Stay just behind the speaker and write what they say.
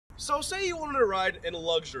So say you wanted to ride in a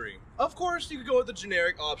luxury. Of course, you could go with the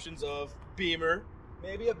generic options of Beamer,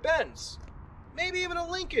 maybe a Benz, maybe even a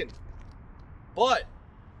Lincoln. But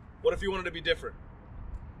what if you wanted to be different?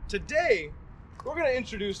 Today, we're going to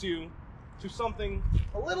introduce you to something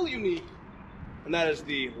a little unique, and that is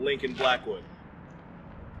the Lincoln Blackwood.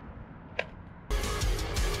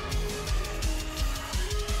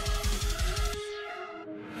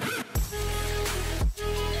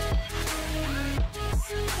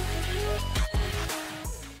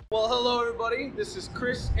 Well, hello everybody, this is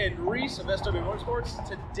Chris and Reese of SW Motorsports.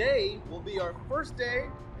 Today will be our first day,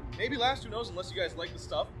 and maybe last, who knows, unless you guys like the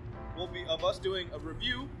stuff, will be of us doing a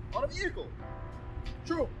review on a vehicle.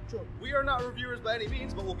 True. We are not reviewers by any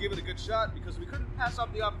means, but we'll give it a good shot because we couldn't pass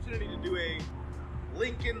up the opportunity to do a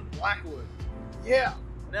Lincoln Blackwood. Yeah,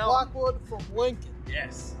 Now, Blackwood from Lincoln.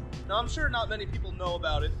 Yes. Now, I'm sure not many people know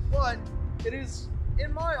about it, but it is,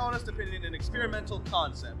 in my honest opinion, an experimental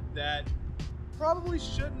concept that probably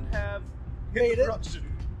shouldn't have hit Made production.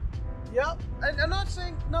 Yep. And I'm not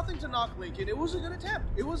saying nothing to knock Lincoln. It was a good attempt.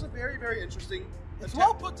 It was a very, very interesting It's attempt.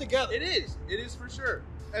 well put together. It is for sure.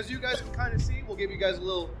 As you guys can kind of see, we'll give you guys a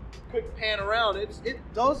little quick pan around. It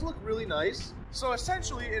does look really nice. So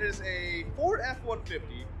essentially, it is a Ford F-150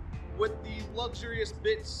 with the luxurious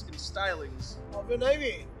bits and stylings Of an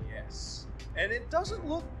aviator. Yes. And it doesn't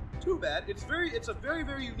look too bad. It's a very,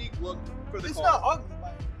 very unique look for the It's car. not ugly,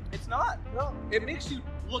 by It's not. no. It makes you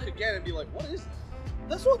look again and be like, what is that?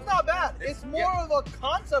 This one's not bad. It's more yeah. of a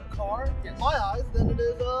concept car, Yes. in my eyes, than it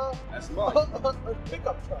is That's a fine.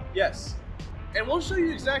 pickup truck. Yes. And we'll show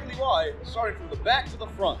you exactly why, starting from the back to the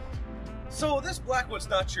front. So this Blackwood's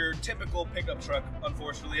not your typical pickup truck,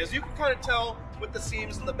 unfortunately. As you can kind of tell with the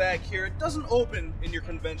seams in the back here, it doesn't open in your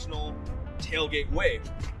conventional tailgate way,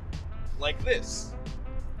 like this.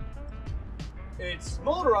 It's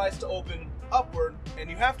motorized to open upward, and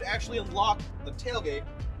you have to actually unlock the tailgate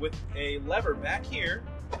with a lever back here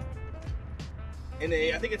in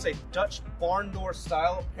I think it's a Dutch barn door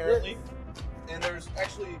style, apparently. And there's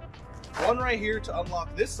actually one right here to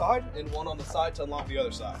unlock this side and one on the side to unlock the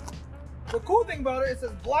other side. The cool thing about it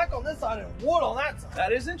says black on this side and wood on that side.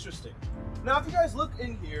 That is interesting. Now, if you guys look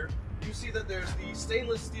in here, you see that there's the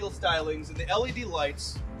stainless steel stylings and the LED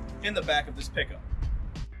lights in the back of this pickup.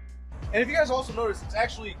 And if you guys also notice, it's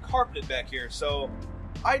actually carpeted back here, so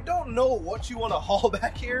I don't know what you want to haul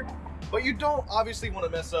back here, but you don't obviously want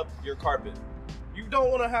to mess up your carpet. You don't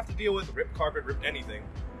want to have to deal with ripped carpet, ripped anything,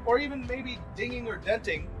 or even maybe dinging or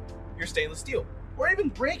denting your stainless steel, or even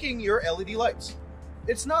breaking your LED lights.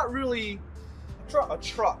 It's not really a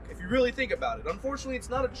truck, if you really think about it. Unfortunately, it's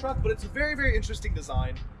not a truck, but it's a very, very interesting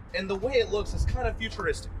design, and the way it looks is kind of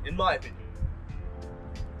futuristic, in my opinion.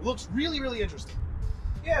 It looks really, really interesting.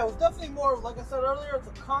 Yeah, it was definitely more, like I said earlier, it's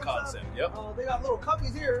a concept. Yep. They got little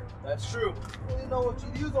cubbies here. That's true. Don't really know what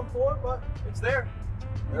you'd use them for, but It's there. you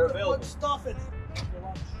They're can available. put stuff in it. Your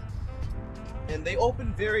lunch. And they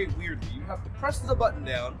open very weirdly. You have to press the button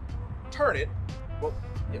down, turn it, well,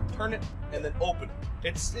 yeah, turn it, and then open it.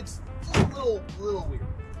 It's just a little weird.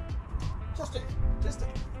 Just a.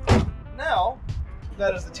 Now,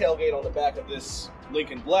 that is the tailgate on the back of this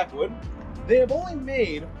Lincoln Blackwood. They have only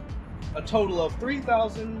made a total of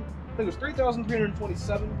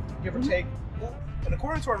 3,327, give or take. Yep. And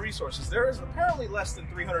according to our resources, there is apparently less than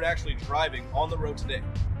 300 actually driving on the road today.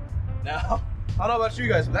 Now, I don't know about you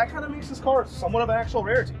guys, but that kind of makes this car somewhat of an actual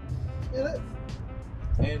rarity. It is.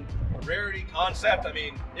 And a rarity concept, I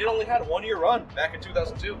mean, it only had a 1-year run back in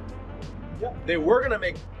 2002. Yep. They were going to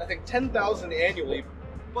make, I think, 10,000 annually,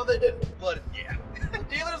 But they didn't. but yeah. The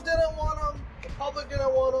dealers didn't want them. The public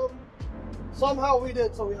didn't want them. Somehow we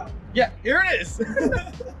did, so we have them. Yeah, here it is.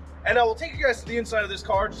 And I will take you guys to the inside of this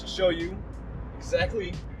car just to show you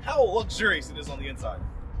exactly how luxurious it is on the inside.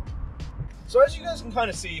 So as you guys can kind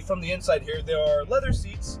of see from the inside here, there are leather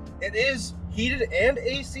seats. It is heated and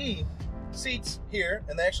AC seats here,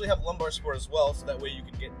 and they actually have lumbar support as well, so that way you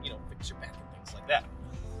can get, fix your back and things like that.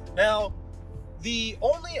 Now, the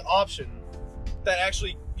only option that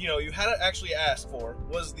actually, you had to actually ask for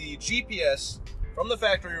was the GPS from the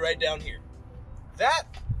factory right down here. That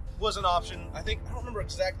was an option, I don't remember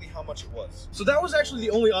exactly how much it was. So that was actually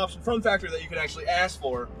the only option from factory that you could actually ask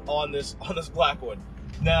for on this Blackwood.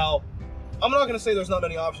 Now, I'm not gonna say there's not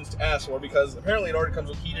many options to ask for because apparently it already comes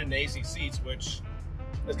with heated and AC seats, which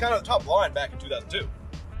is kind of the top line back in 2002.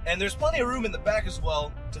 And there's plenty of room in the back as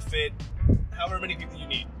well to fit however many people you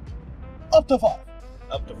need. Up to 5.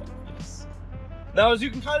 Up to 5, yes. Now, as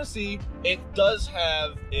you can kind of see, it does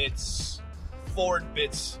have its Ford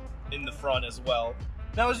bits in the front as well.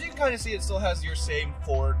 Now, as you can kind of see, it still has your same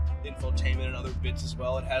Ford infotainment and other bits as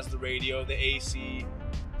well. It has the radio, the AC,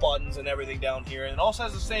 buttons and everything down here, and it also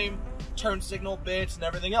has the same turn signal bits and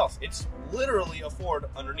everything else. It's literally a Ford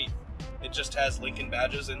underneath. It just has Lincoln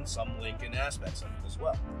badges and some Lincoln aspects of it as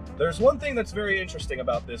well. There's one thing that's very interesting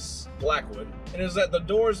about this Blackwood, and is that the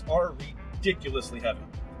doors are ridiculously heavy.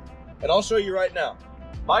 And I'll show you right now.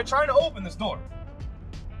 By trying to open this door.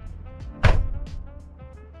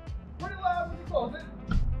 Pretty loud when you close it.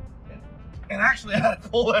 And actually I had to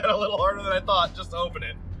pull that a little harder than I thought just to open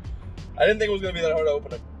it. I didn't think it was going to be that hard to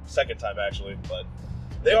open a second time actually, but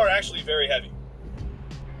they are actually very heavy.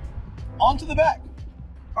 On to the back.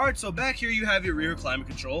 Alright, so back here you have your rear climate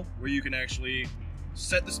control, where you can actually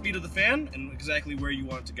set the speed of the fan and exactly where you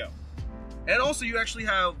want it to go. And also you actually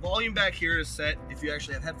have volume back here to set, if you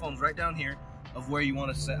actually have headphones right down here, of where you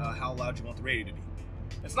want to set how loud you want the radio to be.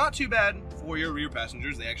 It's not too bad for your rear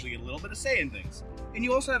passengers, they actually get a little bit of say in things. And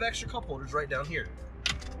you also have extra cup holders right down here,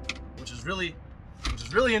 which is really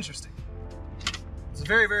interesting. It's a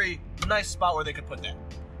very, very nice spot where they could put that.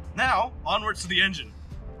 Now, onwards to the engine.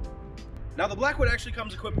 Now the Blackwood actually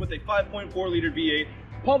comes equipped with a 5.4 liter V8,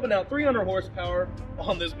 pumping out 300 horsepower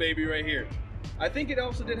on this baby right here. I think it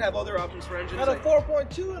also did have other options for engines. Had a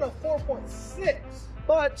 4.2 and a 4.6.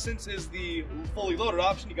 But since it's the fully loaded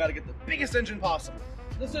option, you gotta get the biggest engine possible.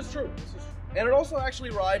 This is true. This is true. And it also actually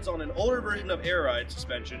rides on an older version of air ride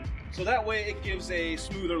suspension, so that way it gives a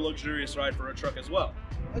smoother, luxurious ride for a truck as well.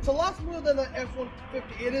 It's a lot smoother than the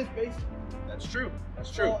F-150. It is basic. That's true.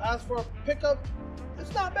 That's true. So as for a pickup,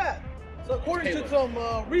 it's not bad. So according to Payload.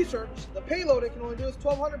 some research, the payload it can only do is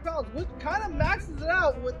 1,200 pounds, which kind of maxes it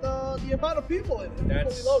out with the amount of people in it.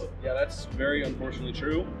 That's, fully loaded. yeah, that's very unfortunately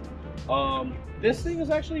true. This thing is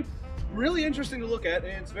actually really interesting to look at,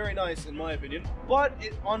 and it's very nice in my opinion, but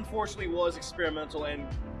it unfortunately was experimental and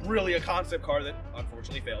really a concept car that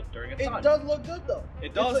unfortunately failed during its time. It does look good though.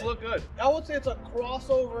 It does look good. I would say it's a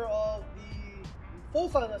crossover of the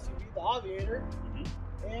full-size SUV, the Aviator,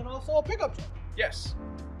 and also a pickup truck. Yes.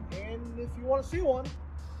 And if you want to see one,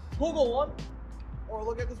 Google one, or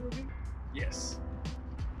look at this review. Yes.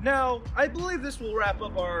 Now, I believe this will wrap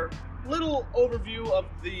up our little overview of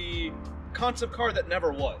the concept car that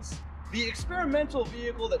never was. The experimental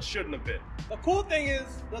vehicle that shouldn't have been. The cool thing is,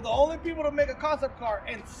 they're the only people to make a concept car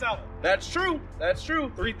and sell it. That's true. That's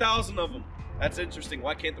true. 3,000 of them. That's interesting.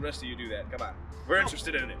 Why can't the rest of you do that? Come on. We're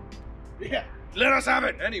interested in it. Yeah. Let us have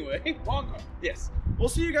it. Anyway. Wrong car. Yes. We'll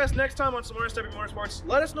see you guys next time on some more SW Motorsports.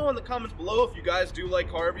 Let us know in the comments below if you guys do like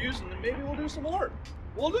car reviews, and then maybe we'll do some more.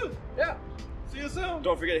 We'll do. Yeah. See you soon.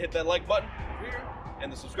 Don't forget to hit that like button Here.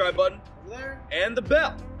 and the subscribe button Over there. and the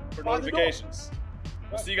bell for By the door. notifications.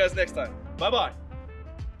 We'll see you guys next time. Bye-bye.